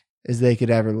back as they could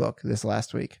ever look this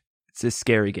last week. It's a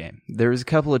scary game. There was a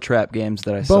couple of trap games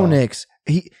that I saw. saw. Bo Nix.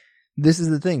 This is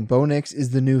the thing. Bo Nix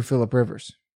is the new Phillip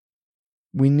Rivers.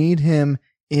 We need him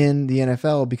in the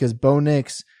NFL because Bo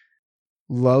Nix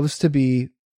loves to be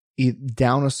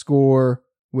down a score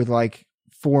with like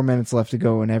 4 minutes left to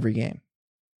go in every game.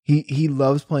 He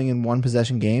loves playing in one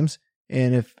possession games.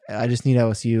 And if I just need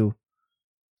LSU,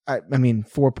 I mean,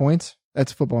 4 points,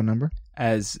 that's a football number.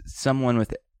 As someone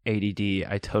with ADD,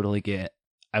 I totally get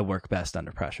I work best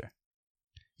under pressure.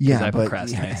 Yeah, I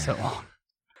procrastinate so long.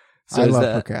 So I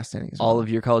love procrastinating. All of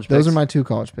your college picks? Those are my two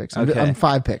college picks. Okay. I'm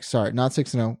 5 picks. Sorry, not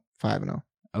 6-0, 5-0.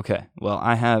 Okay. Well,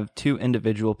 I have two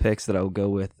individual picks that I will go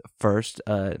with first.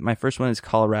 My first one is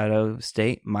Colorado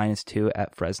State minus 2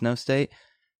 at Fresno State.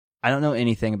 I don't know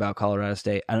anything about Colorado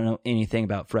State. I don't know anything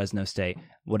about Fresno State.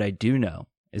 What I do know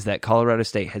is that Colorado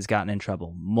State has gotten in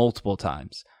trouble multiple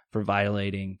times for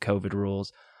violating COVID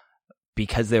rules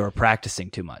because they were practicing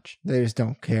too much. They just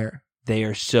don't care. They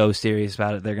are so serious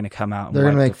about it. They're going to come out and they're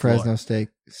going to make the floor. Fresno State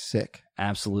sick.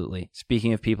 Absolutely.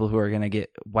 Speaking of people who are going to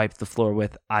get wiped the floor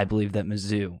with, I believe that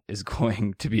Mizzou is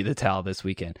going to be the towel this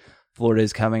weekend. Florida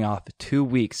is coming off 2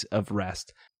 weeks of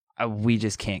rest. We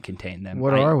just can't contain them.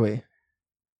 What are we?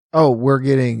 Oh,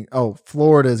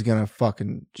 Florida is going to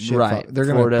fucking shit. Right. They're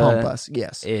going to pump us.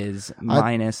 Yes. Is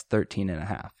minus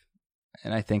 13.5.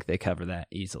 And I think they cover that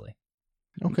easily.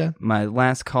 Okay. My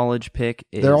last college pick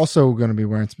is... They're also going to be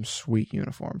wearing some sweet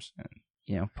uniforms.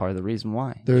 You know, part of the reason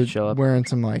why. They're show up, wearing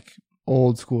some like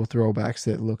old school throwbacks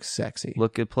that look sexy.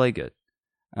 Look good, play good.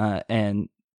 And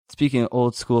Speaking of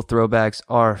old school throwbacks,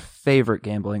 our favorite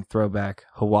gambling throwback,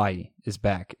 Hawaii, is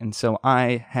back. And so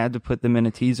I had to put them in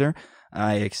a teaser.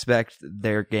 I expect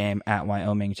their game at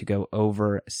Wyoming to go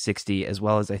over 60, as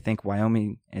well as I think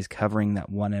Wyoming is covering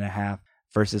that 1.5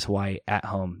 versus Hawaii at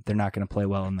home. They're not going to play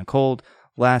well in the cold.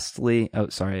 Lastly, I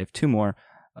have two more.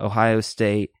 Ohio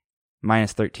State,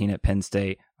 -13 at Penn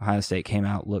State. Ohio State came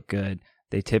out, looked good.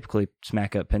 They typically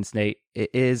smack up Penn State. It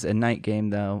is a night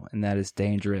game, though, and that is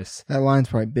dangerous. That line's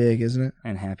probably big, isn't it?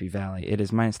 And Happy Valley. It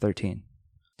is -13.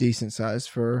 Decent size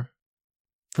for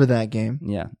that game.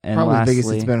 Yeah. And Probably lastly, the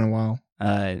biggest it's been in a while.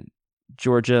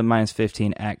 Georgia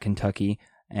 -15 at Kentucky.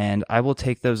 And I will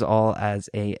take those all as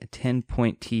a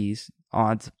 10-point tease,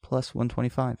 odds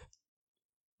 +125.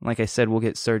 Like I said, we'll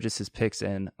get Surgis's picks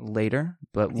in later,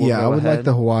 but we'll I go would ahead. like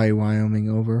the Hawaii-Wyoming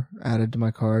over added to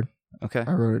my card. Okay.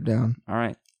 I wrote it down. All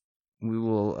right. We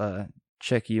will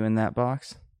check you in that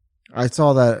box. I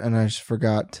saw that and I just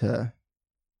forgot to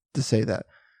say that.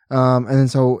 And then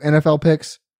so NFL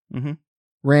picks. Mm-hmm.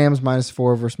 Rams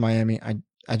 -4 versus Miami.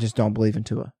 I just don't believe in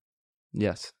Tua.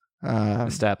 Yes.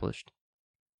 Established.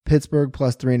 Pittsburgh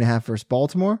 +3.5 versus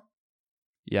Baltimore.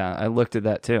 Yeah, I looked at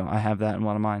that too. I have that in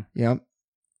one of mine. Yep.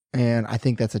 And I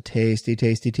think that's a tasty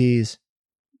tease.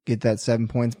 Get that 7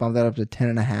 points, bump that up to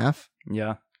 10.5.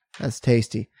 Yeah. That's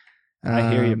tasty.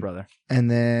 I hear you, brother. And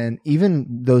then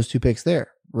even those two picks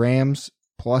there, Rams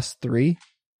 +3.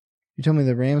 You told me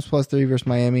the Rams +3 versus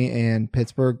Miami and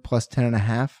Pittsburgh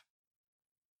 +10.5.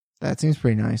 That seems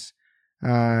pretty nice.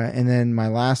 And then my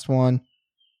last one,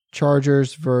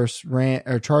 Chargers versus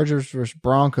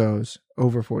Broncos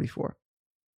over 44.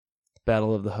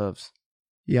 Battle of the Hooves.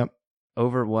 Yep,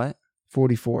 Over what?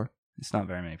 44. It's not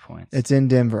very many points. It's in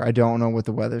Denver. I don't know what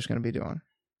the weather's going to be doing.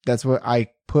 That's what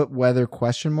I put weather ?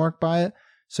 By it.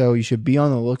 So you should be on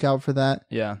the lookout for that.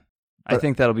 Yeah. I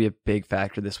think that'll be a big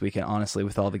factor this weekend, honestly,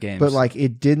 with all the games. But like,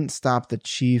 it didn't stop the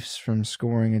Chiefs from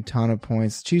scoring a ton of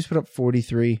points. The Chiefs put up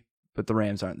 43. But the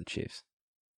Rams aren't the Chiefs.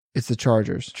 It's the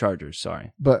Chargers. Chargers,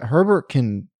 sorry. But Herbert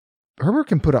can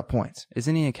put up points.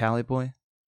 Isn't he a Cali boy?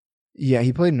 Yeah,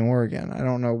 he played in Oregon. I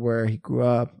don't know where he grew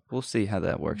up. We'll see how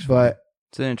that works. But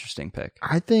it's an interesting pick.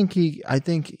 I think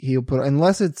he'll put,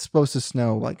 unless it's supposed to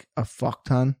snow like a fuck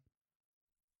ton.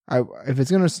 If it's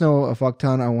going to snow a fuck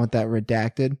ton, I want that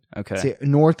redacted. Okay. See,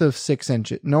 north of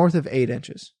 8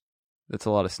 inches. That's a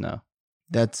lot of snow.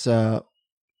 That's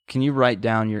Can you write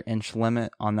down your inch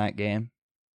limit on that game?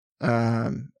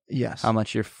 Yes. How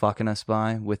much you're fucking us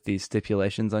by with these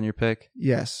stipulations on your pick?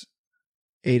 Yes.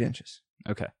 8 inches.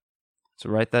 Okay. So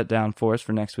write that down for us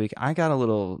for next week. I got a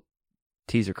little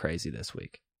teaser crazy this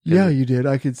week. Yeah, you did.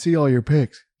 I could see all your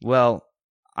picks. Well,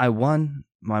 I won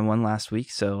my one last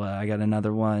week, so I got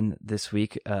another one this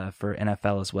week for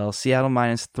NFL as well. Seattle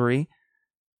 -3.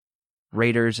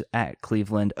 Raiders at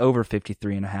Cleveland over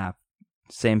 53.5.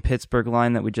 Same Pittsburgh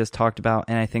line that we just talked about,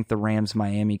 and I think the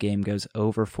Rams-Miami game goes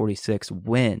over 46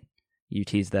 when you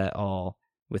tease that all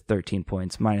with 13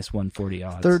 points, -140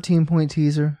 odds. 13-point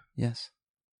teaser. Yes.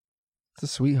 It's a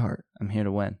sweetheart. I'm here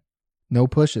to win. No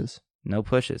pushes. No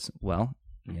pushes. Well,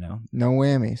 No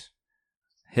whammies.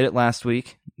 hit it last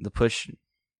week. The push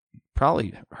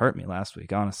probably hurt me last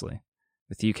week, honestly,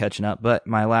 with you catching up. But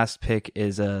my last pick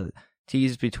is a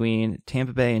tease between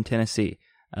Tampa Bay and Tennessee.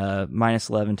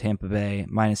 -11 Tampa Bay,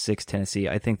 -6 Tennessee.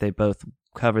 I think they both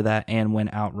cover that and win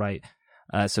outright.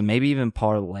 So maybe even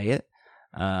parlay it.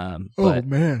 But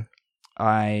man.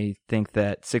 I think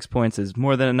that 6 points is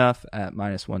more than enough at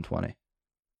 -120.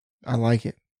 I like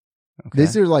it. Okay.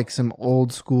 These are like some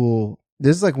old school.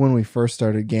 This is like when we first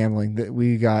started gambling that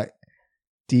we got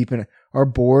deep in our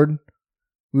board.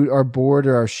 Our board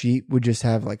or our sheet would just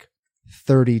have like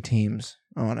 30 teams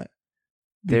on it.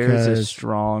 There's a Because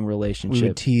strong we relationship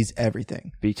would tease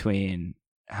everything. between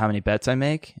how many bets I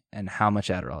make and how much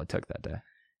Adderall I took that day.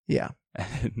 Yeah.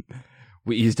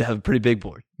 We used to have a pretty big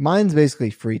board. Mine's basically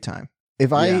free time.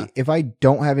 If I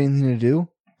don't have anything to do,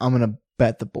 I'm going to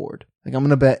bet the board. Like I'm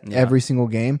going to bet every single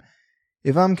game.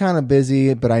 If I'm kind of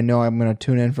busy, but I know I'm going to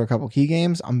tune in for a couple key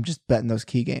games, I'm just betting those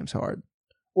key games hard.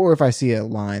 Or if I see a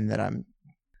line that I'm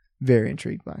very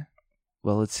intrigued by.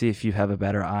 Well, let's see if you have a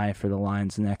better eye for the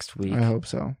lines next week. I hope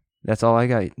so. That's all I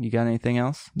got. You got anything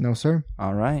else? No, sir.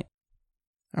 All right.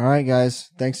 All right,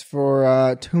 guys. Thanks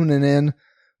for tuning in.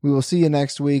 We will see you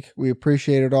next week. We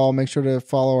appreciate it all. Make sure to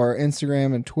follow our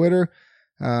Instagram and Twitter.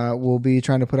 We'll be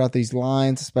trying to put out these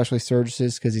lines, especially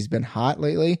Surgis's, because he's been hot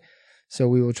lately. So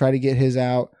we will try to get his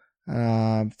out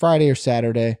Friday or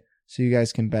Saturday so you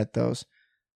guys can bet those.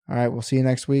 All right, we'll see you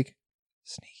next week.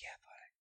 Sneak